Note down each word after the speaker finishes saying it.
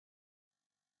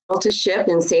to ship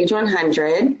in Sage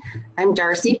 100. I'm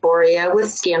Darcy Boria with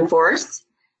ScanForce.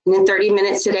 And in 30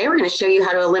 minutes today, we're going to show you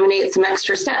how to eliminate some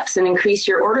extra steps and increase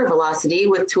your order velocity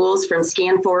with tools from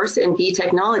ScanForce and B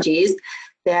Technologies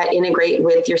that integrate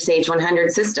with your Sage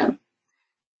 100 system.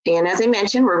 And as I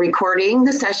mentioned, we're recording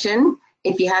the session.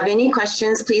 If you have any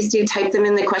questions, please do type them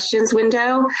in the questions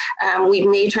window. We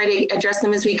may try to address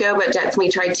them as we go, but definitely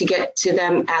try to get to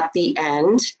them at the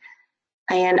end.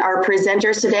 And our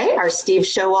presenters today are Steve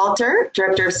Showalter,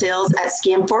 Director of Sales at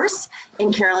ScanForce,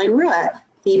 and Caroline Rua,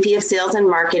 VP of Sales and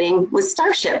Marketing with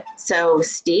StarShip. So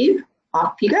Steve,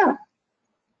 off you go.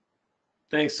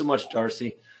 Thanks so much,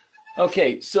 Darcy.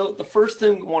 Okay, so the first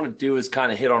thing we want to do is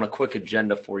kind of hit on a quick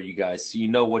agenda for you guys so you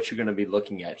know what you're going to be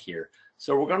looking at here.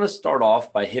 So we're going to start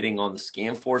off by hitting on the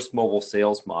ScanForce mobile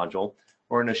sales module.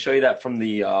 We're going to show you that from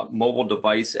the mobile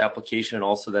device application and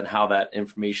also then how that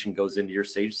information goes into your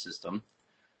Sage system.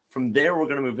 From there, we're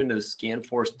going to move into the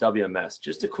ScanForce WMS.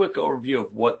 Just a quick overview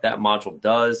of what that module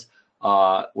does.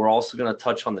 We're also going to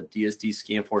touch on the DSD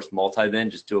ScanForce multi-bin,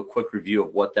 just do a quick review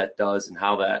of what that does and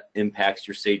how that impacts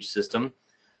your Sage system.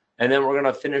 And then we're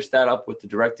going to finish that up with the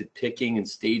directed picking and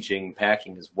staging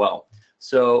packing as well.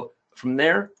 So from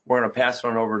there, we're going to pass it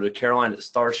on over to Caroline at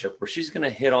StarShip, where she's going to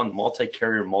hit on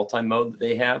multi-carrier, multi-mode that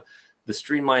they have, the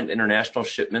streamlined international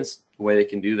shipments, the way they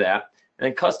can do that, and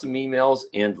then custom emails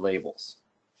and labels.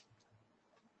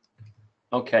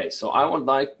 Okay, so I would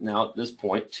like now at this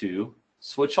point to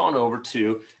switch on over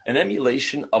to an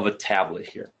emulation of a tablet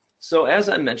here. So as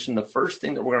I mentioned, the first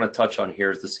thing that we're going to touch on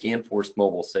here is the ScanForce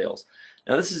mobile sales.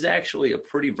 Now this is actually a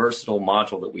pretty versatile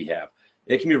module that we have.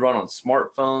 It can be run on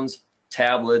smartphones,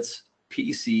 tablets,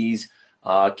 PCs,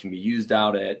 can be used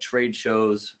out at trade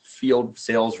shows, field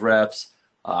sales reps,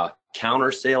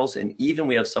 counter sales, and even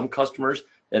we have some customers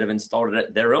that have installed it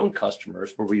at their own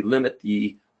customers where we limit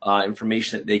the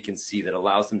information that they can see that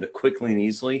allows them to quickly and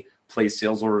easily place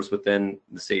sales orders within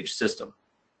the Sage system.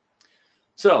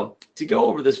 So to go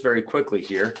over this very quickly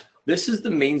here, this is the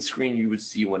main screen you would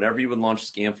see whenever you would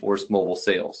launch ScanForce mobile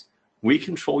sales. We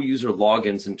control user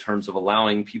logins in terms of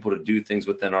allowing people to do things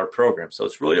within our program. So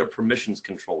it's really a permissions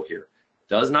control here. It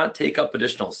does not take up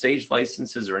additional Sage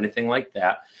licenses or anything like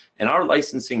that. And our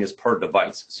licensing is per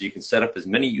device. So you can set up as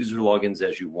many user logins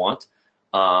as you want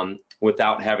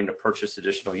without having to purchase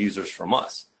additional users from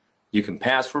us. You can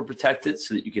password protect it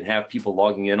so that you can have people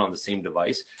logging in on the same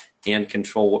device and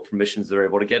control what permissions they're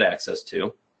able to get access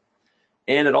to.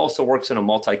 And it also works in a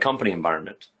multi-company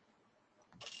environment.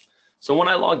 So when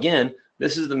I log in,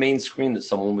 this is the main screen that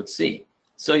someone would see.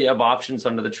 So you have options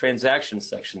under the transactions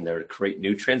section there to create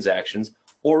new transactions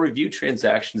or review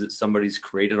transactions that somebody's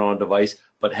created on a device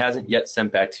but hasn't yet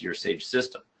sent back to your Sage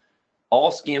system.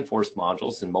 All ScanForce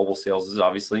modules, and mobile sales is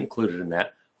obviously included in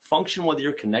that, function whether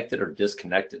you're connected or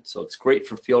disconnected. So it's great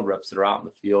for field reps that are out in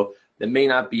the field that may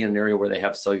not be in an area where they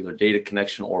have cellular data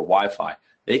connection or Wi-Fi.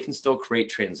 They can still create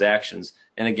transactions,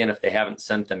 and again, if they haven't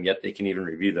sent them yet, they can even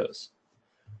review those.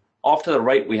 Off to the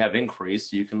right, we have inquiries,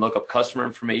 so you can look up customer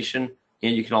information,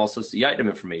 and you can also see item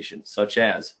information, such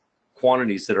as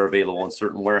quantities that are available in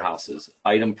certain warehouses,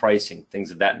 item pricing,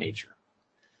 things of that nature.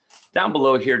 Down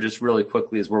below here, just really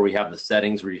quickly, is where we have the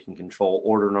settings where you can control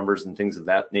order numbers and things of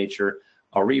that nature.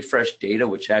 A refresh data,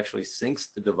 which actually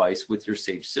syncs the device with your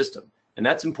Sage system. And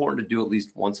that's important to do at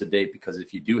least once a day, because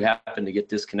if you do happen to get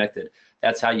disconnected,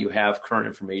 that's how you have current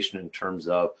information in terms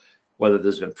of whether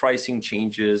there's been pricing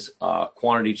changes,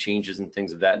 quantity changes, and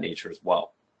things of that nature as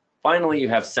well. Finally, you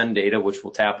have send data, which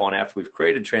we'll tap on after we've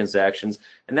created transactions,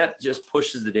 and that just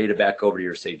pushes the data back over to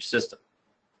your Sage system.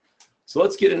 So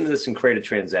let's get into this and create a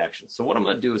transaction. So what I'm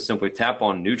going to do is simply tap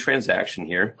on new transaction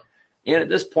here, and at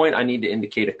this point I need to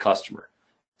indicate a customer.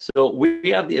 So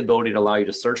we have the ability to allow you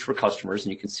to search for customers,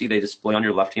 and you can see they display on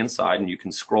your left-hand side, and you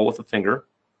can scroll with a finger.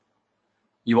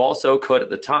 You also could, at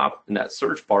the top in that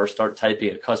search bar, start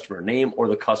typing a customer name or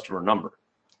the customer number.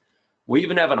 We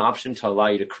even have an option to allow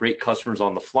you to create customers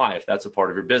on the fly if that's a part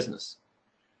of your business.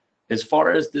 As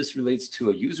far as this relates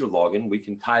to a user login, we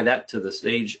can tie that to the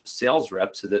Sage sales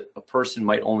rep so that a person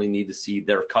might only need to see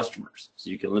their customers.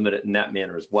 So you can limit it in that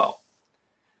manner as well.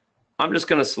 I'm just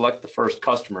going to select the first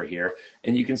customer here,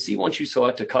 and you can see once you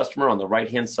select a customer on the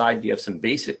right-hand side, you have some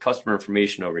basic customer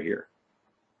information over here.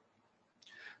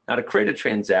 Now to create a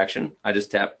transaction, I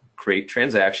just tap Create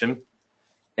Transaction,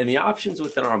 and the options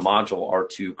within our module are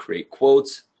to create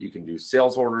quotes, you can do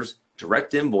sales orders,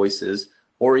 direct invoices,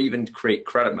 or even create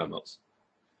credit memos.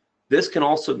 This can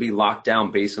also be locked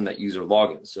down based on that user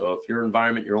login. So if your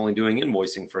environment, you're only doing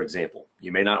invoicing, for example,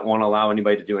 you may not want to allow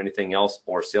anybody to do anything else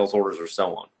or sales orders or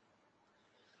so on.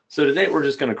 So today we're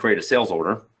just going to create a sales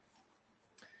order.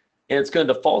 and it's going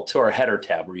to default to our header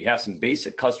tab where you have some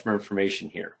basic customer information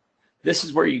here. This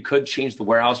is where you could change the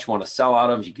warehouse you want to sell out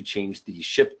of. You could change the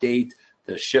ship date,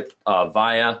 the ship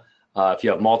via. If you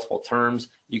have multiple terms,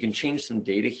 you can change some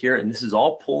data here, and this is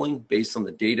all pulling based on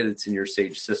the data that's in your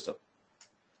Sage system.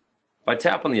 If I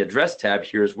tap on the address tab,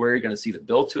 here is where you're going to see the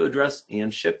bill to address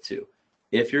and ship to.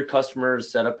 If your customer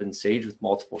is set up in Sage with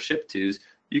multiple ship tos,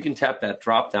 you can tap that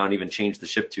drop down, even change the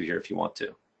ship to here if you want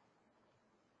to.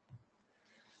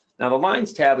 Now the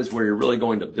lines tab is where you're really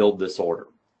going to build this order.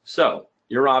 So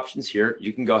your options here,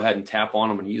 you can go ahead and tap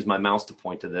on. I'm going to use my mouse to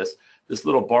point to this. This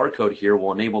little barcode here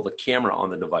will enable the camera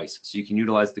on the device. So you can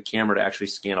utilize the camera to actually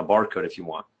scan a barcode if you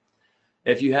want.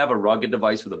 If you have a rugged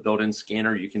device with a built-in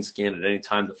scanner, you can scan at any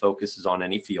time the focus is on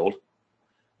any field.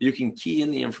 You can key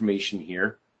in the information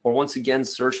here, or once again,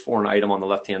 search for an item on the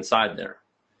left-hand side there.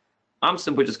 I'm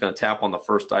simply just going to tap on the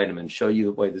first item and show you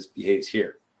the way this behaves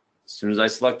here. As soon as I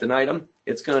select an item,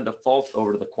 it's going to default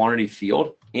over to the quantity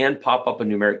field and pop up a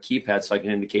numeric keypad so I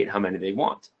can indicate how many they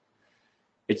want.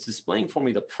 It's displaying for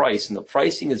me the price, and the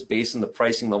pricing is based on the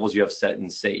pricing levels you have set in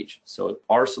Sage. So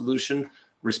our solution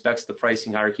respects the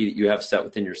pricing hierarchy that you have set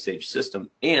within your Sage system,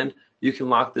 and you can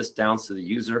lock this down so the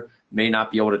user may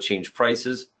not be able to change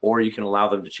prices, or you can allow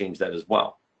them to change that as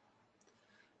well.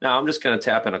 Now I'm just going to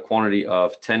tap in a quantity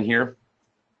of 10 here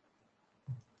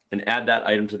and add that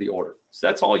item to the order. So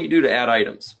that's all you do to add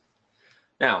items.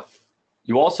 Now,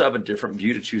 you also have a different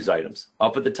view to choose items.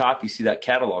 Up at the top, you see that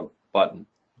catalog button.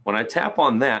 When I tap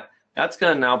on that, that's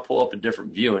going to now pull up a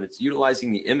different view, and it's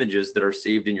utilizing the images that are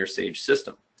saved in your Sage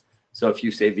system. So if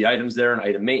you save the items there in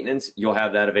item maintenance, you'll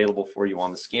have that available for you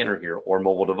on the scanner here or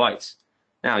mobile device.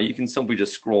 Now you can simply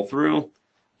just scroll through.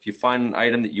 If you find an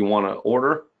item that you want to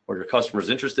order or your customer is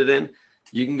interested in,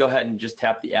 you can go ahead and just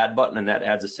tap the add button, and that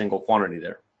adds a single quantity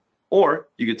there. Or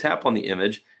you could tap on the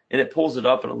image and it pulls it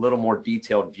up in a little more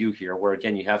detailed view here, where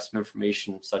again you have some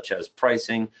information such as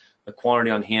pricing, the quantity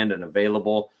on hand and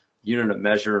available, unit of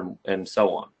measure, and so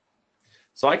on.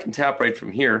 So I can tap right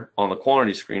from here on the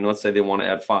quantity screen. Let's say they want to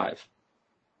add 5.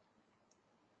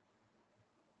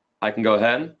 I can go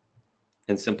ahead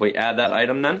and simply add that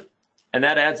item then, and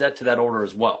that adds that to that order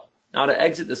as well. Now to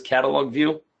exit this catalog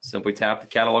view, simply tap the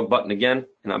catalog button again,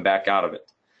 and I'm back out of it.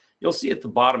 You'll see at the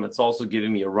bottom it's also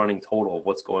giving me a running total of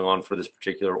what's going on for this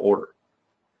particular order.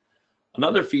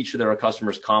 Another feature that our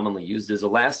customers commonly use is a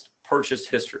last purchase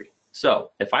history.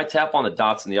 So if I tap on the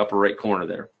dots in the upper right corner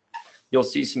there, you'll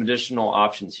see some additional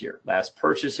options here. Last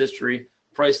purchase history,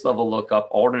 price level lookup,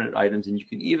 alternate items, and you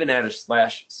can even add a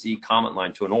 /C comment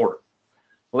line to an order.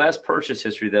 The last purchase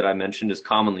history that I mentioned is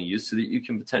commonly used so that you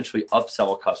can potentially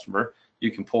upsell a customer.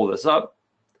 You can pull this up.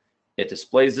 It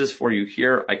displays this for you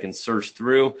here. I can search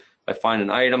through. If I find an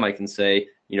item, I can say,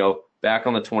 you know, back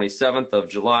on the 27th of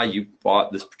July, you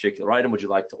bought this particular item. Would you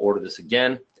like to order this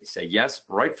again? They say yes.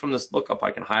 Right from this lookup, I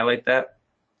can highlight that,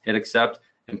 hit accept,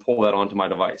 and pull that onto my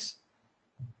device.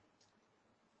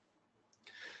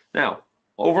 Now,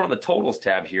 over on the totals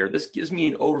tab here, this gives me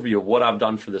an overview of what I've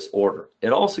done for this order.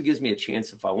 It also gives me a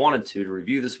chance, if I wanted to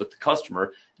review this with the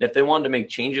customer. And if they wanted to make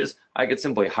changes, I could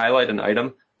simply highlight an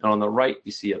item. And on the right,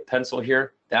 you see a pencil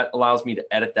here. That allows me to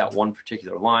edit that one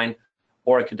particular line,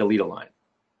 or I could delete a line.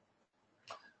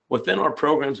 Within our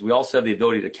programs, we also have the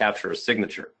ability to capture a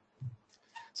signature.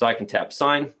 So I can tap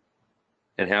sign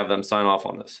and have them sign off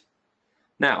on this.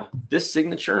 Now, this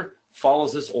signature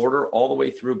follows this order all the way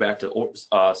through back to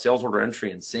sales order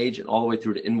entry in Sage and all the way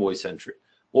through to invoice entry.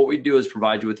 What we do is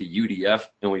provide you with a UDF,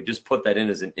 and we just put that in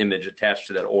as an image attached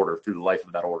to that order through the life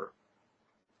of that order.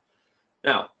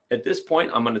 Now, at this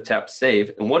point, I'm going to tap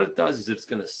save, and what it does is it's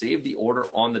going to save the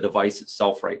order on the device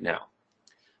itself right now.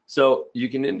 So you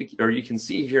can indicate, or you can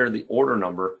see here the order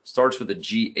number starts with a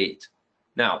G8.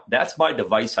 Now, that's my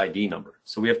device ID number.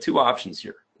 So we have two options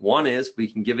here. One is we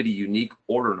can give it a unique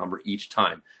order number each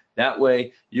time. That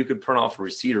way, you could print off a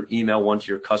receipt or email one to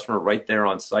your customer right there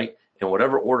on site, and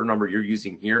whatever order number you're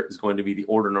using here is going to be the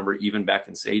order number even back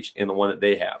in Sage and the one that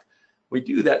they have. We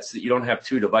do that so that you don't have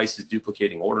two devices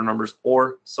duplicating order numbers,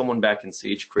 or someone back in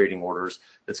Sage creating orders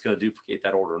that's going to duplicate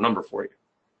that order number for you.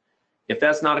 If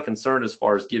that's not a concern as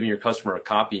far as giving your customer a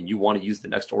copy and you want to use the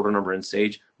next order number in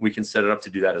Sage, we can set it up to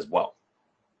do that as well.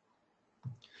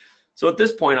 So at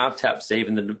this point, I've tapped save,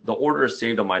 and the order is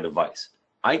saved on my device.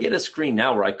 I get a screen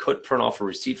now where I could print off a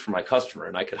receipt for my customer,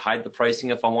 and I could hide the pricing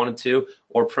if I wanted to,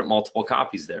 or print multiple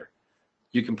copies there.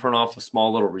 You can print off a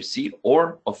small little receipt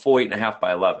or a full 8.5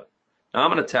 by 11. Now I'm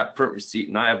going to tap print receipt,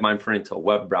 and I have mine printed to a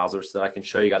web browser so that I can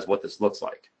show you guys what this looks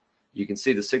like. You can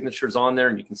see the signatures on there,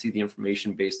 and you can see the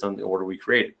information based on the order we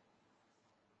created.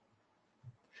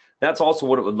 That's also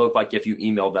what it would look like if you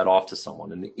emailed that off to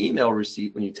someone. And the email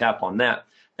receipt, when you tap on that,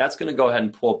 that's going to go ahead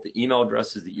and pull up the email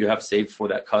addresses that you have saved for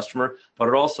that customer, but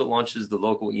it also launches the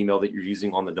local email that you're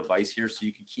using on the device here, so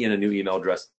you can key in a new email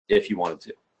address if you wanted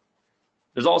to.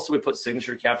 There's also, we put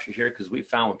signature capture here because we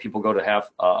found when people go to have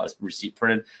a receipt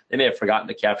printed, they may have forgotten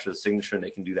to capture the signature, and they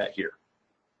can do that here.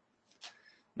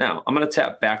 Now, I'm going to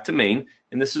tap back to main,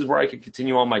 and this is where I can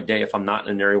continue on my day if I'm not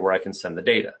in an area where I can send the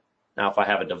data. Now, if I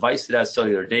have a device that has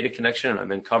cellular data connection and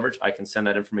I'm in coverage, I can send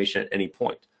that information at any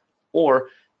point. Or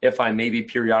if I maybe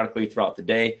periodically throughout the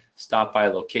day stop by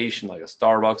a location like a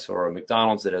Starbucks or a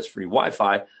McDonald's that has free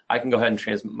Wi-Fi, I can go ahead and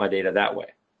transmit my data that way.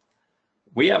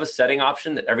 We have a setting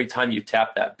option that every time you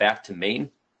tap that back to main,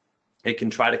 it can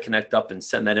try to connect up and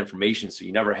send that information, so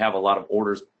you never have a lot of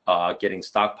orders getting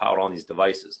stockpiled on these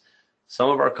devices. Some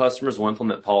of our customers will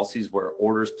implement policies where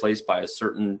orders placed by a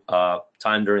certain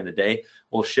time during the day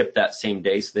will ship that same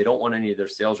day, so they don't want any of their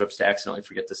sales reps to accidentally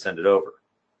forget to send it over.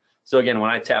 So again, when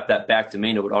I tap that back to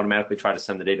main, it would automatically try to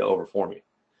send the data over for me.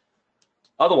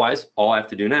 Otherwise, all I have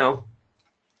to do now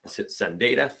is hit send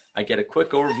data. I get a quick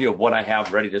overview of what I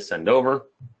have ready to send over.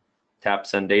 Tap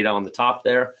send data on the top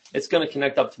there. It's going to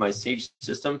connect up to my Sage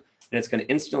system, and it's going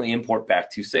to instantly import back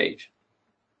to Sage.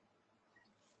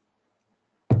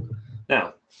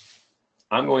 Now,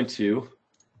 I'm going to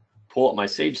pull up my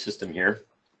Sage system here,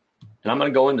 and I'm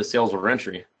going to go into sales order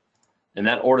entry, and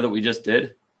that order that we just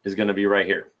did is going to be right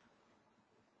here.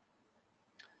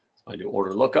 So I do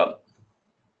order lookup,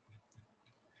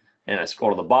 and I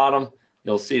scroll to the bottom.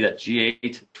 You'll see that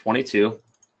G822.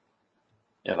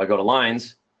 If I go to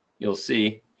lines, you'll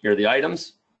see here are the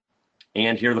items,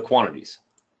 and here are the quantities.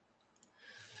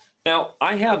 Now,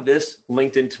 I have this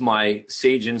linked into my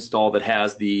Sage install that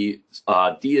has the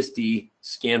DSD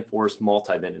ScanForce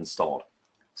multi-bin installed.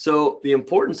 So the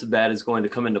importance of that is going to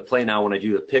come into play now when I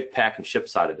do the pick, pack, and ship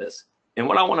side of this. And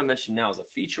what I want to mention now is a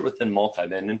feature within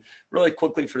multi-bin. And really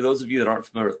quickly, for those of you that aren't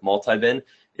familiar with multi-bin,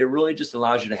 it really just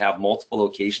allows you to have multiple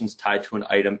locations tied to an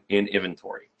item in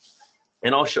inventory.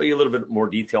 And I'll show you a little bit more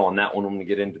detail on that one when we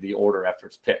get into the order after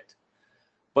it's picked.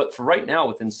 But for right now,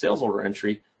 within sales order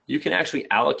entry, you can actually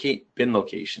allocate bin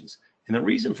locations. And the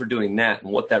reason for doing that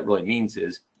and what that really means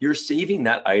is you're saving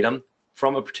that item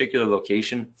from a particular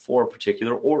location for a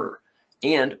particular order.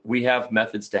 And we have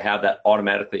methods to have that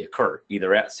automatically occur,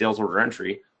 either at sales order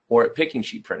entry or at picking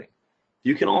sheet printing.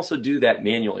 You can also do that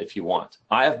manually if you want.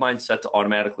 I have mine set to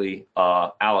automatically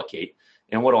allocate.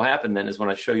 And what will happen then is when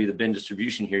I show you the bin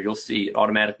distribution here, you'll see it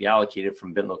automatically allocated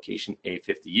from bin location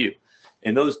A50U.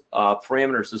 And those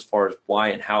parameters as far as why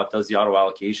and how it does the auto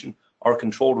allocation are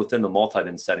controlled within the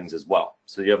multi-bin settings as well.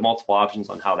 So you have multiple options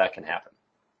on how that can happen.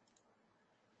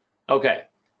 Okay,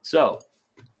 so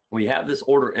we have this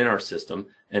order in our system,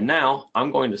 and now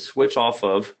I'm going to switch off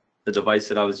of the device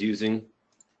that I was using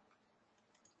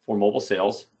for mobile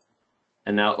sales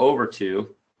and now over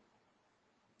to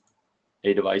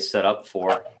a device set up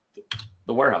for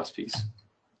the warehouse piece.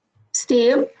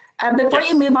 Steve, before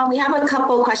you move on, we have a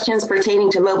couple questions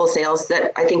pertaining to mobile sales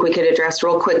that I think we could address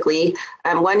real quickly.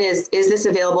 One is this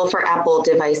available for Apple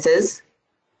devices?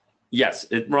 Yes,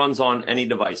 it runs on any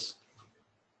device.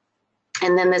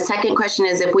 And then the second question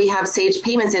is, if we have Sage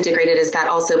Payments integrated, is that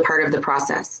also part of the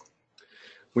process?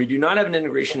 We do not have an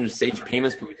integration with Sage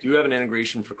Payments, but we do have an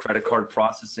integration for credit card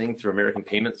processing through American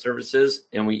Payment Services.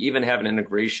 And we even have an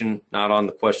integration, not on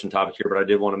the question topic here, but I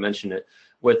did want to mention it,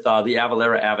 with the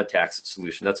Avalara Avatax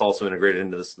solution. That's also integrated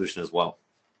into the solution as well.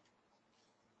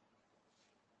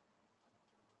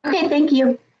 Okay, thank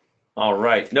you. All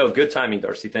right. No, good timing,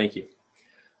 Darcy. Thank you.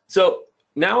 So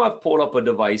now I've pulled up a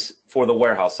device for the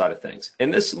warehouse side of things.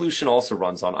 And this solution also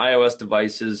runs on iOS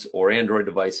devices or Android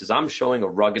devices. I'm showing a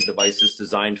rugged device that's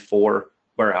designed for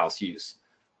warehouse use.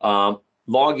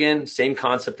 Login, same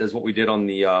concept as what we did on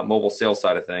the mobile sales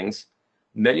side of things.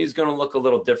 Menu is going to look a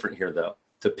little different here, though.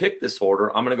 To pick this order,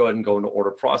 I'm going to go ahead and go into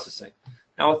order processing.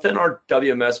 Now, within our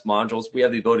WMS modules, we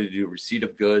have the ability to do receipt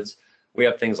of goods. We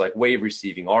have things like wave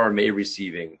receiving, RMA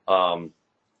receiving.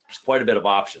 There's quite a bit of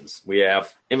options. We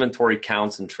have inventory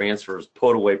counts and transfers,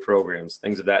 put away programs,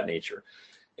 things of that nature.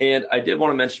 And I did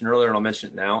want to mention earlier, and I'll mention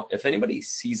it now, if anybody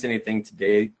sees anything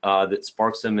today that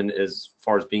sparks them in as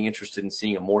far as being interested in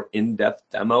seeing a more in-depth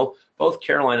demo, both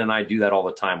Caroline and I do that all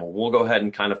the time. We'll go ahead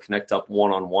and kind of connect up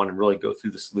one-on-one and really go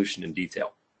through the solution in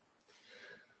detail.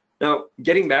 Now,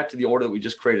 getting back to the order that we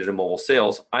just created in mobile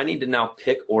sales, I need to now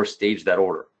pick or stage that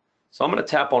order. So I'm going to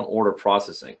tap on order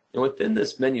processing. And within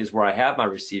this menu is where I have my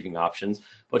receiving options,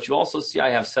 but you also see I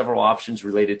have several options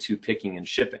related to picking and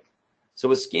shipping. So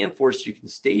with ScanForce, you can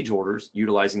stage orders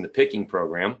utilizing the picking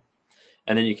program,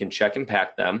 and then you can check and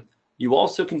pack them. You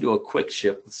also can do a quick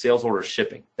ship with sales order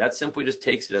shipping. That simply just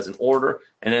takes it as an order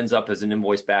and ends up as an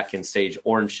invoice back in Sage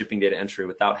or in shipping data entry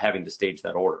without having to stage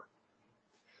that order.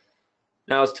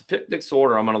 Now, as to pick this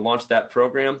order, I'm going to launch that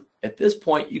program. At this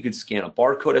point, you could scan a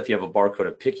barcode. If you have a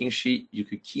barcode picking sheet, you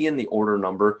could key in the order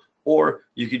number, or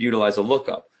you could utilize a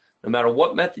lookup. No matter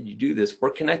what method you do this, we're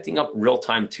connecting up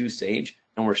real-time to Sage,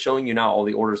 and we're showing you now all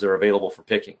the orders that are available for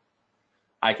picking.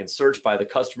 I can search by the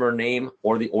customer name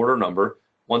or the order number.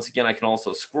 Once again, I can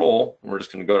also scroll, and we're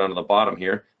just going to go down to the bottom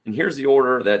here. And here's the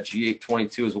order. That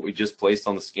G822 is what we just placed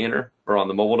on the scanner or on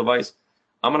the mobile device.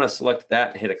 I'm going to select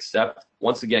that and hit accept.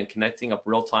 Once again, connecting up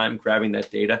real time, grabbing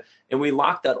that data, and we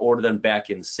lock that order then back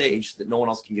in Sage so that no one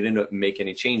else can get into it and make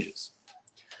any changes.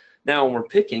 Now, when we're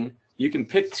picking, you can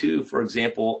pick to, for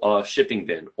example, a shipping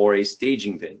bin or a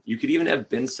staging bin. You could even have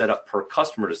bins set up per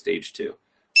customer to stage to.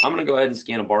 I'm going to go ahead and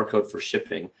scan a barcode for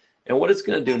shipping. And what it's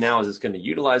going to do now is it's going to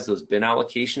utilize those bin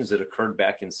allocations that occurred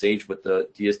back in Sage with the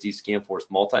DSD ScanForce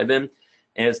multi-bin.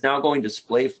 And it's now going to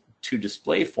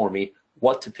display for me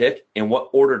what to pick and what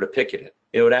order to pick it in.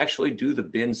 It would actually do the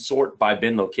bin sort by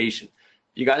bin location.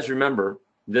 You guys remember,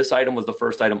 this item was the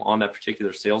first item on that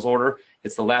particular sales order.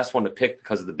 It's the last one to pick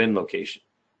because of the bin location.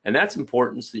 And that's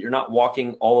important so that you're not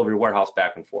walking all over your warehouse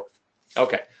back and forth.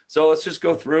 Okay, so let's just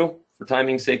go through. For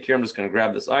timing's sake here, I'm just going to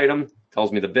grab this item. It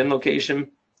tells me the bin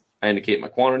location. I indicate my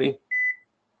quantity.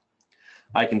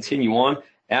 I continue on.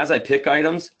 As I pick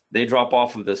items, they drop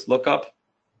off of this lookup.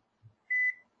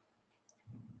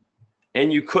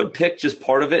 And you could pick just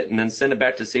part of it and then send it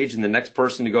back to Sage, and the next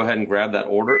person to go ahead and grab that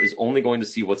order is only going to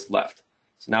see what's left.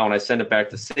 So now when I send it back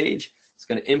to Sage, it's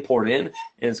going to import in, and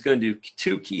it's going to do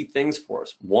two key things for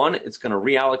us. One, it's going to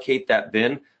reallocate that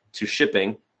bin to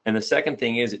shipping. And the second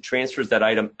thing is it transfers that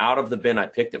item out of the bin I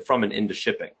picked it from and into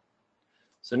shipping.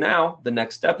 So now the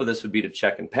next step of this would be to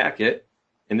check and pack it.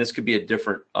 And this could be a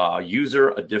different user,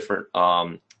 a different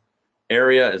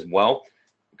area as well.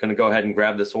 I'm going to go ahead and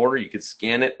grab this order. You could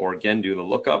scan it or again do the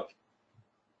lookup.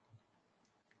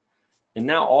 And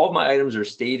now all of my items are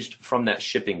staged from that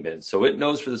shipping bin. So it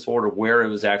knows for this order where it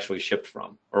was actually shipped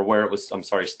from, or where it was,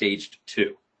 staged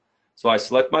to. So I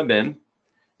select my bin.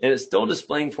 And it's still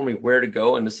displaying for me where to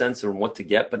go in the sense of what to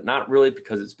get, but not really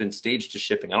because it's been staged to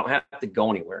shipping. I don't have to go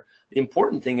anywhere. The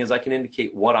important thing is I can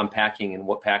indicate what I'm packing and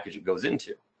what package it goes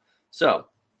into. So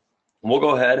we'll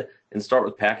go ahead and start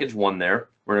with package 1 there.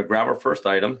 We're going to grab our first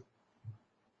item.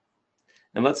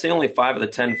 And let's say only 5 of the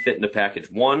 10 fit into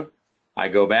package 1. I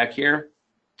go back here,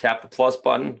 tap the plus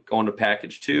button, go into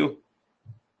package 2,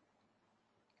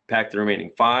 pack the remaining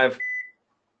 5.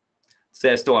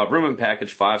 Say I still have room in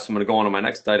package 5, so I'm going to go on to my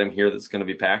next item here that's going to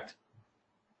be packed.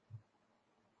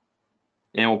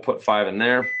 And we'll put 5 in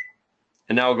there.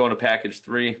 And now we'll go into package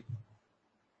 3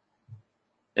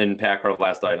 and pack our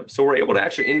last item. So we're able to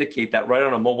actually indicate that right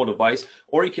on a mobile device,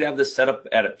 or you could have this set up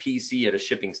at a PC at a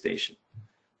shipping station.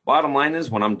 Bottom line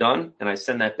is when I'm done and I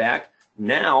send that back,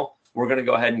 now we're going to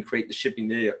go ahead and create the shipping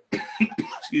data,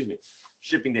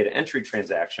 shipping data entry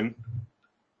transaction.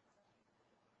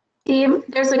 Steve,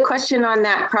 there's a question on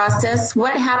that process.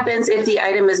 What happens if the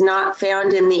item is not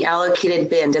found in the allocated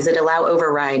bin? Does it allow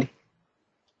override?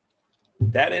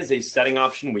 That is a setting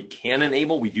option we can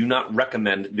enable. We do not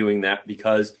recommend doing that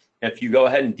because if you go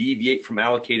ahead and deviate from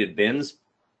allocated bins,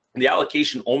 the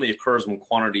allocation only occurs when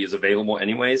quantity is available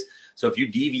anyways. So if you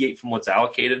deviate from what's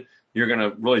allocated, you're going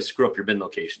to really screw up your bin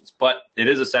locations. But it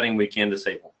is a setting we can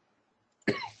disable.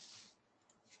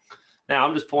 Now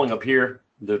I'm just pulling up here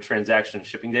the transaction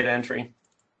shipping data entry.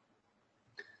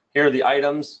 Here are the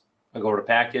items. I go over to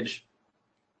package.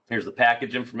 Here's the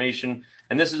package information.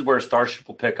 And this is where StarShip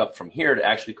will pick up from here to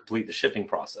actually complete the shipping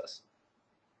process.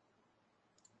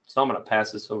 So I'm going to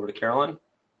pass this over to Carolyn.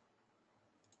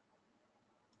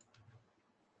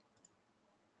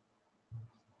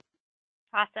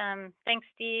 Awesome. Thanks,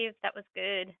 Steve. That was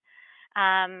good.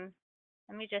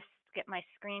 Let me just get my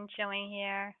screen showing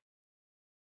here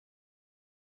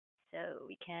so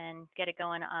we can get it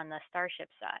going on the StarShip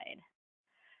side.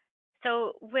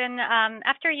 So when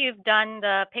after you've done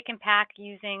the pick and pack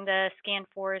using the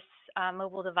ScanForce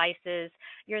mobile devices,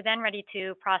 you're then ready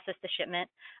to process the shipment.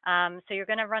 So you're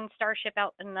going to run StarShip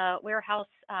out in the warehouse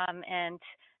and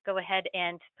go ahead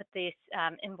and put this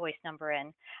invoice number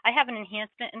in. I have an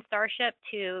enhancement in StarShip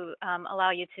to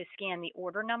allow you to scan the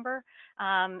order number.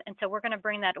 And so we're going to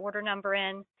bring that order number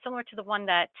in, similar to the one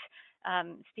that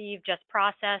Steve just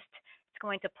processed. It's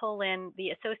going to pull in the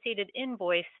associated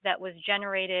invoice that was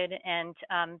generated and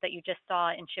that you just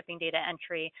saw in shipping data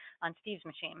entry on Steve's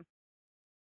machine.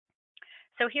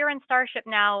 So here in StarShip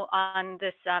now on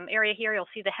this area here, you'll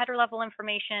see the header level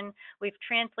information. We've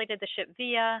translated the ship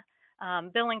via.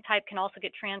 Billing type can also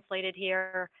get translated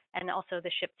here, and also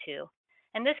the ship to.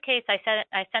 In this case,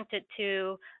 I sent it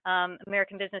to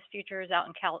American Business Futures out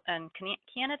in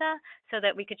Canada so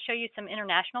that we could show you some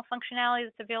international functionality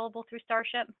that's available through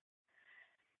StarShip.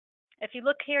 If you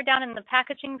look here down in the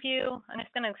packaging view, I'm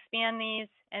just going to expand these.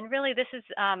 And really, this is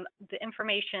the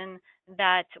information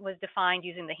that was defined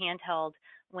using the handheld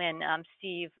when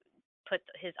Steve put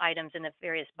his items in the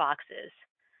various boxes.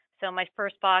 So my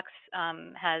first box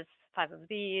has 5 of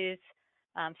these.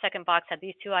 Second box had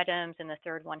these 2 items, and the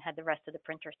third one had the rest of the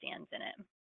printer stands in it.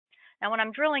 Now, when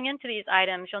I'm drilling into these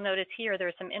items, you'll notice here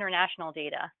there's some international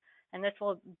data, and this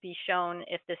will be shown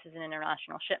if this is an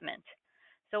international shipment.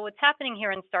 So what's happening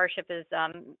here in StarShip is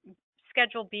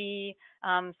Schedule B,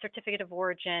 Certificate of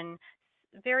Origin,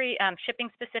 very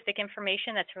shipping-specific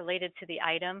information that's related to the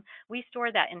item. We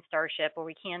store that in StarShip, or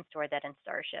we can store that in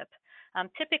StarShip.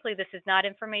 Typically, this is not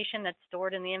information that's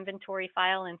stored in the inventory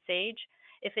file in Sage.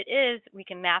 If it is, we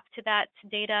can map to that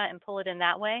data and pull it in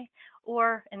that way.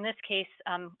 Or in this case,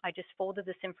 I just folded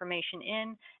this information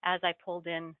in as I pulled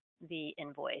in the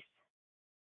invoice.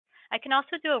 I can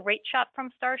also do a rate shop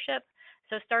from StarShip.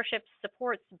 So StarShip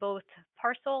supports both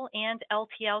parcel and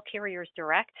LTL carriers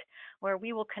direct, where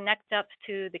we will connect up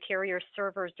to the carrier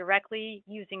servers directly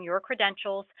using your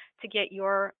credentials to get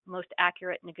your most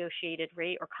accurate negotiated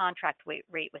rate or contract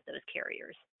rate with those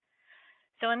carriers.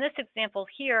 So in this example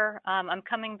here, I'm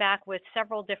coming back with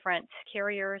several different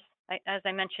carriers. As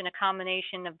I mentioned, a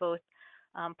combination of both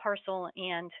parcel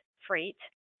and freight.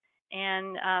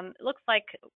 And it looks like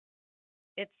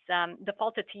it's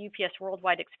defaulted to UPS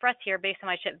Worldwide Express here based on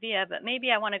my ship via, but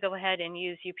maybe I want to go ahead and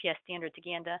use UPS Standard to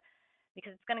Ganda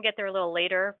because it's going to get there a little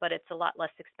later, but it's a lot less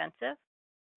expensive.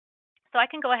 So I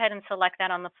can go ahead and select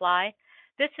that on the fly.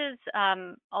 This is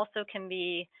also can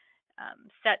be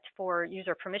set for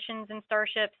user permissions in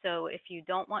StarShip. So if you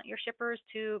don't want your shippers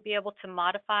to be able to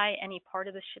modify any part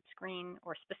of the ship screen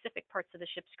or specific parts of the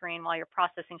ship screen while you're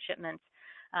processing shipments,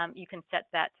 you can set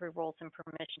that through roles and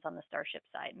permissions on the StarShip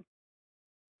side.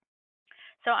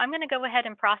 So I'm going to go ahead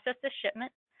and process this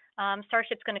shipment.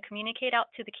 StarShip's going to communicate out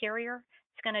to the carrier.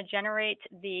 It's going to generate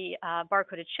the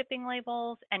barcoded shipping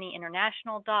labels, any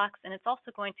international docs, and it's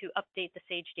also going to update the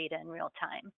Sage data in real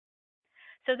time.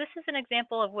 So this is an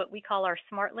example of what we call our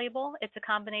smart label. It's a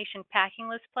combination packing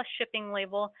list plus shipping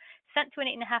label sent to an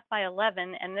 8.5 by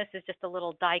 11, and this is just a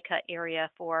little die cut area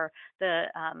for the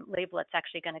label that's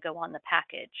actually going to go on the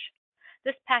package.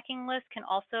 This packing list can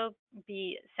also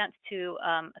be sent to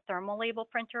a thermal label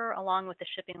printer along with the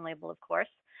shipping label, of course.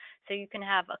 So you can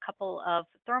have a couple of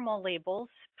thermal labels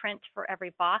print for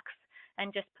every box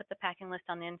and just put the packing list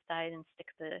on the inside and stick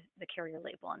the carrier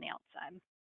label on the outside.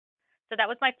 So that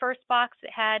was my first box.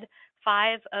 It had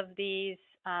 5 of these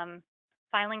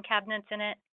filing cabinets in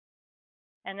it.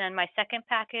 And then my second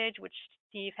package, which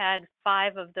Steve had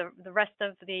 5 of the rest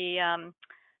of the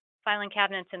filing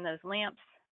cabinets in those lamps.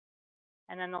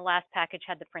 And then the last package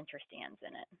had the printer stands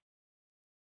in it.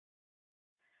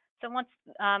 So once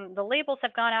the labels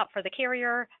have gone out for the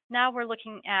carrier, now we're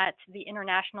looking at the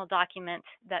international document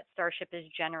that StarShip is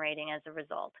generating as a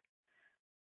result.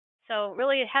 So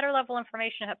really header level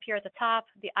information up here at the top,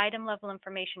 the item level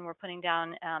information we're putting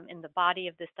down in the body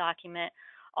of this document,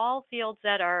 all fields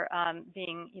that are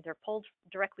being either pulled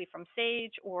directly from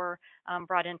Sage or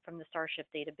brought in from the StarShip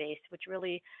database, which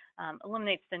really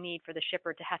eliminates the need for the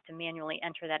shipper to have to manually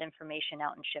enter that information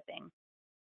out in shipping.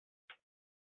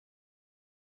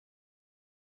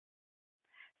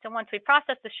 So once we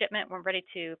process the shipment, we're ready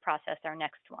to process our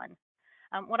next one.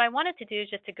 What I wanted to do is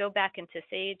just to go back into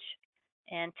Sage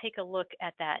and take a look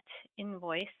at that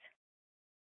invoice.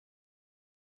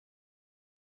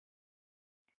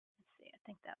 Let's see, I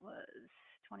think that was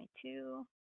 22.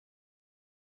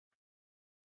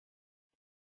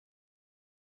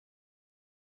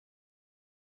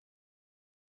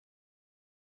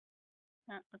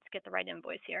 Let's get the right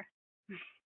invoice here.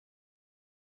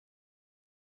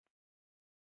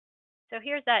 So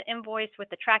here's that invoice with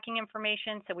the tracking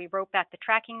information. So we wrote back the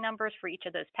tracking numbers for each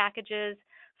of those packages,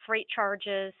 freight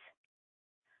charges.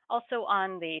 Also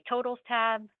on the totals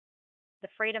tab, the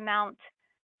freight amount.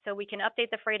 So we can update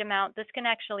the freight amount. This can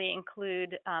actually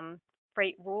include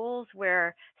freight rules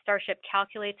where StarShip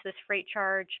calculates this freight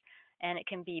charge, and it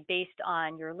can be based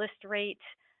on your list rate,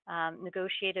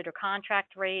 negotiated or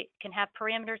contract rate. It can have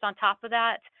parameters on top of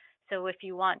that. So if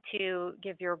you want to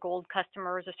give your gold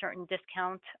customers a certain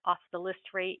discount off the list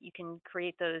rate, you can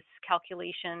create those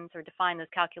calculations or define those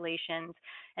calculations,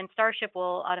 and StarShip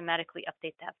will automatically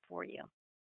update that for you.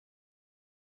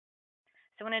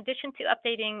 So in addition to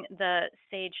updating the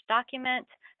Sage document,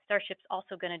 StarShip's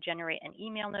also going to generate an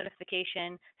email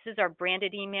notification. This is our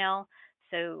branded email.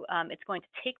 So it's going to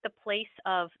take the place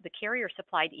of the carrier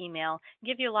supplied email,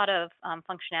 give you a lot of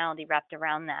functionality wrapped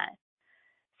around that.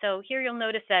 So here you'll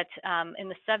notice that in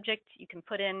the subject, you can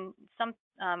put in some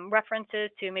references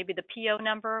to maybe the PO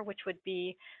number, which would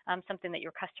be something that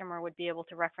your customer would be able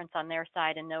to reference on their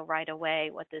side and know right away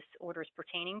what this order is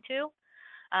pertaining to.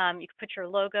 You can put your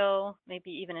logo,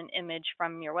 maybe even an image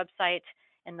from your website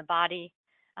in the body.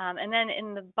 And then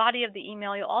in the body of the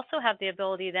email, you'll also have the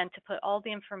ability then to put all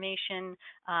the information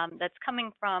that's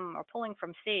coming from or pulling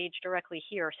from Sage directly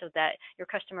here so that your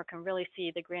customer can really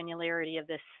see the granularity of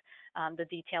this, the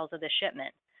details of the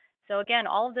shipment. So again,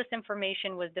 all of this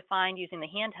information was defined using the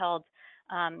handheld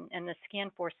and the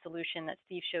ScanForce solution that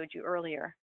Steve showed you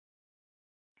earlier.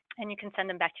 And you can send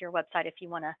them back to your website if you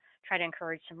want to try to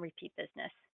encourage some repeat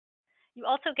business. You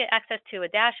also get access to a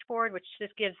dashboard, which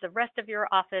just gives the rest of your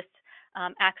office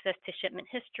access to shipment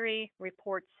history,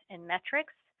 reports, and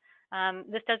metrics.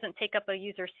 This doesn't take up a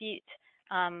user seat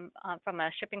from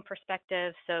a shipping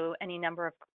perspective, so any number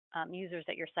of users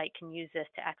at your site can use this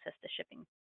to access the shipping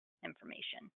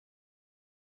information.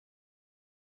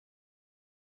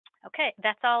 Okay,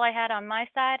 that's all I had on my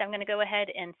side. I'm going to go ahead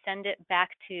and send it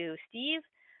back to Steve,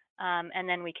 and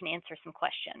then we can answer some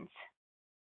questions.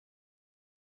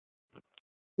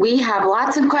 We have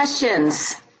lots of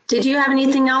questions. Did you have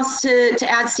anything else to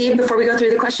add, Steve, before we go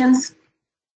through the questions?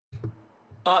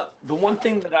 The one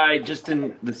thing that I just,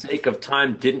 in the sake of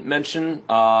time, didn't mention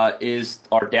is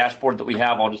our dashboard that we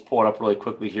have. I'll just pull it up really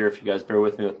quickly here if you guys bear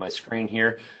with me with my screen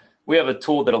here. We have a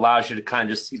tool that allows you to kind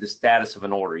of just see the status of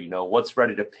an order, you know, what's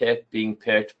ready to pick, being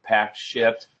picked, packed,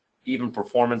 shipped, even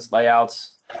performance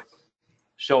layouts,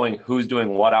 showing who's doing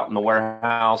what out in the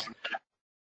warehouse,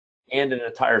 and an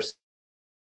entire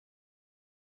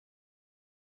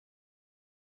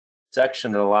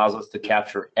section that allows us to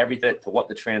capture everything to what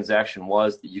the transaction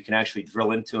was that you can actually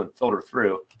drill into and filter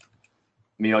through.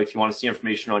 You know, if you want to see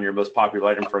information on your most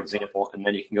popular item, for example, and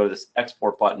then you can go to this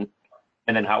export button,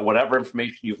 and then whatever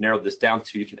information you've narrowed this down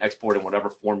to, you can export in whatever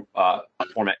format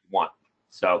you want.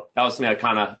 So that was something I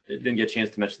kind of didn't get a chance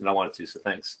to mention that I wanted to, so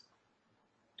thanks.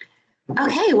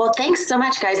 Okay, well, thanks so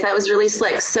much, guys. That was really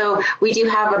slick. So we do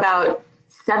have about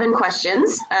 7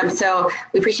 questions. So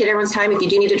we appreciate everyone's time. If you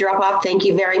do need to drop off, thank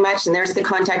you very much. And there's the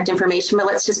contact information, but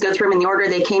let's just go through them in the order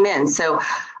they came in. So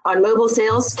on mobile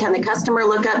sales, can the customer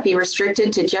lookup be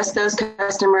restricted to just those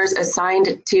customers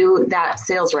assigned to that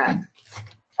sales rep?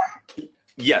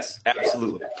 Yes,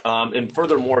 absolutely. And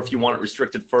furthermore, if you want it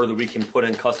restricted further, we can put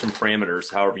in custom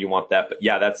parameters, however you want that. But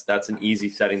yeah, that's an easy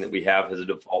setting that we have as a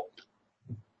default.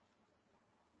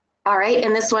 All right,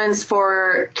 and this one's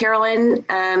for Carolyn.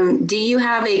 Do you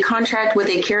have a contract with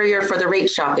a carrier for the rate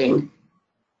shopping?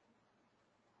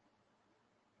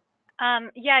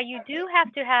 Yeah, you do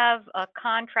have to have a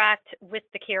contract with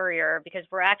the carrier because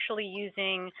we're actually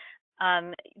using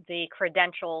the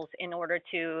credentials in order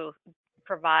to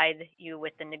provide you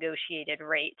with the negotiated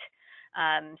rate.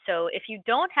 So if you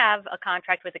don't have a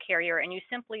contract with a carrier and you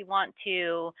simply want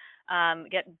to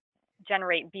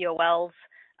generate BOLs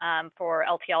for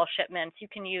LTL shipments, you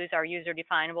can use our user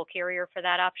definable carrier for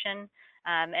that option.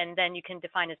 And then you can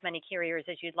define as many carriers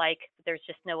as you'd like. There's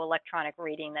just no electronic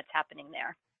rating that's happening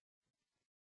there.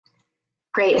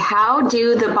 Great. How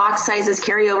do the box sizes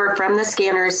carry over from the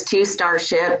scanners to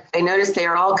StarShip? I noticed they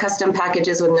are all custom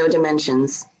packages with no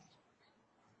dimensions.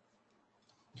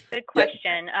 Good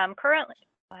question. Currently,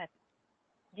 go ahead.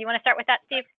 Do you want to start with that,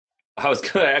 Steve? I was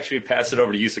going to actually pass it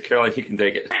over to you, so Caroline, you can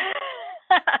take it.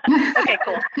 Okay,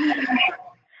 cool.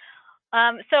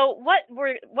 So what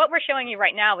we're showing you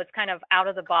right now is kind of out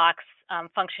of the box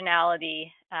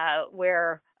functionality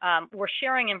where we're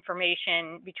sharing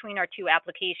information between our 2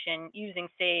 applications using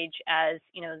Sage as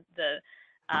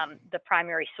the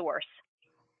primary source.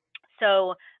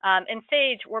 So in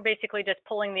Sage, we're basically just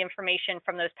pulling the information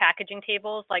from those packaging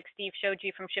tables like Steve showed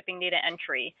you from shipping data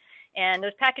entry. And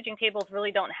those packaging tables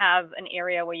really don't have an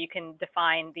area where you can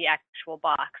define the actual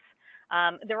box.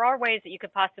 There are ways that you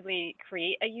could possibly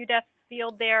create a UDEF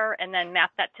field there and then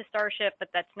map that to StarShip, but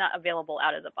that's not available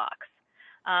out of the box.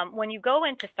 When you go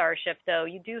into StarShip, though,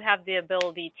 you do have the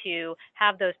ability to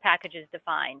have those packages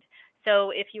defined. So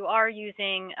if you are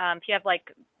using, if you have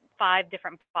like 5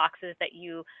 different boxes that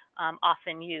you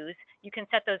often use, you can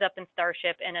set those up in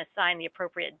StarShip and assign the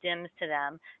appropriate DIMs to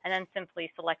them, and then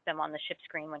simply select them on the ship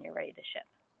screen when you're ready to ship.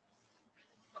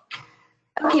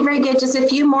 Okay, very good. Just a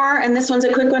few more, and this one's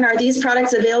a quick one. Are these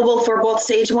products available for both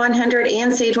Sage 100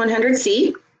 and Sage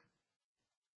 100C?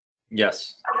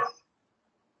 Yes.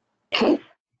 Okay.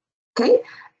 Okay.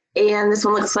 And this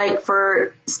one looks like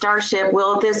for StarShip.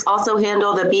 Will this also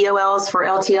handle the BOLs for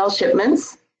LTL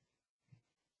shipments?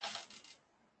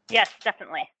 Yes,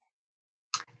 definitely.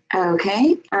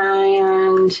 Okay,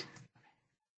 and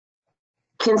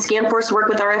can ScanForce work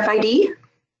with RFID?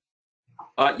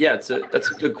 Yeah, that's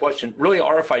a good question. Really,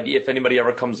 RFID, if anybody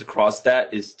ever comes across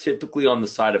that, is typically on the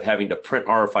side of having to print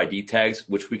RFID tags,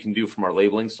 which we can do from our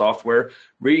labeling software.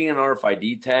 Reading an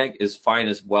RFID tag is fine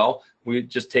as well. It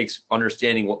just takes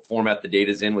understanding what format the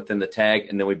data is in within the tag,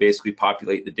 and then we basically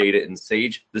populate the data in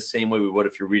Sage the same way we would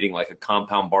if you're reading like a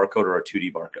compound barcode or a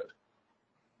 2D barcode.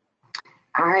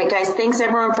 All right, guys, thanks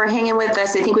everyone for hanging with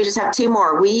us. I think we just have two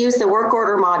more. We use the work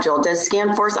order module. Does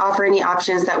ScanForce offer any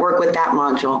options that work with that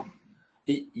module?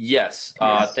 Yes.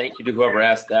 Thank you to whoever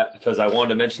asked that, because I wanted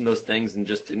to mention those things and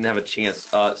just didn't have a chance.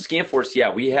 ScanForce,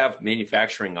 yeah, we have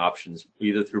manufacturing options,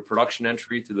 either through production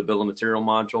entry, through the bill of material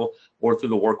module, or through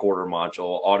the work order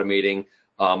module, automating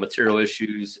material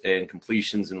issues and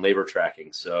completions and labor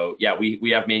tracking. So yeah, we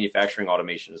have manufacturing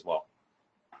automation as well.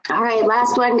 All right,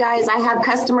 last one, guys. I have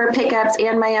customer pickups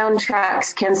and my own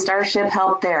trucks. Can StarShip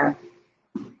help there?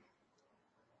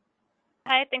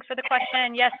 Hi, thanks for the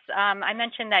question. Yes, I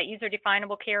mentioned that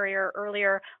user-definable carrier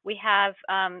earlier. We have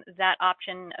that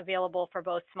option available for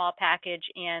both small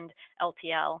package and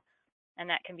LTL, and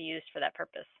that can be used for that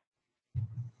purpose.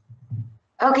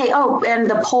 Okay, oh, and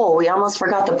the poll. We almost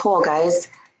forgot the poll, guys.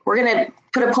 We're going to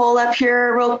put a poll up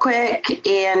here real quick,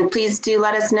 and please do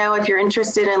let us know if you're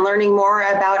interested in learning more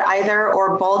about either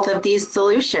or both of these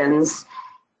solutions.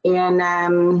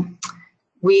 And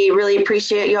we really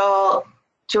appreciate y'all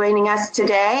joining us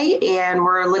today, and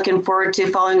we're looking forward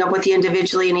to following up with you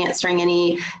individually and answering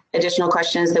any additional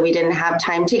questions that we didn't have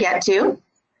time to get to.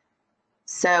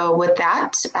 So with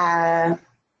that,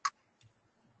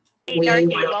 hey, Darcy,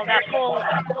 while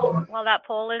that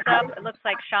poll is up, it looks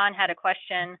like Sean had a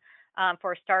question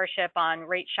for StarShip on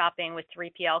rate shopping with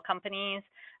 3PL companies.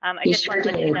 I just wanted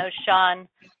to let you know, Sean,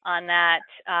 on that,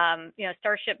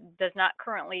 StarShip does not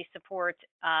currently support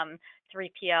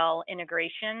 3PL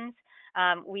integrations.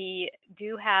 We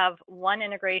do have one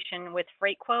integration with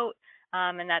FreightQuote,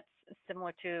 and that's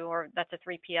similar to, or that's a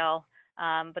 3PL,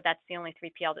 but that's the only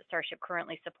 3PL that StarShip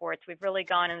currently supports. We've really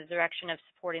gone in the direction of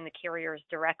supporting the carriers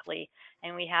directly,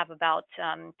 and we have about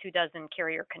 24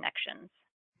 carrier connections.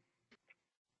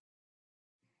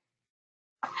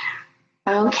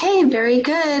 Okay, very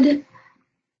good.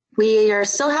 We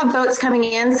still have votes coming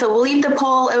in, so we'll leave the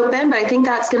poll open, but I think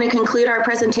that's going to conclude our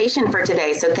presentation for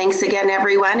today. So thanks again,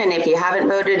 everyone. And if you haven't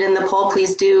voted in the poll,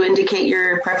 please do indicate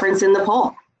your preference in the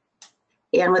poll.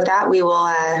 And with that, we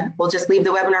will we'll just leave the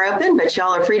webinar open, but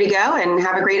y'all are free to go and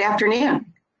have a great afternoon.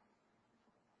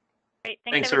 Great.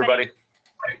 Thanks everybody.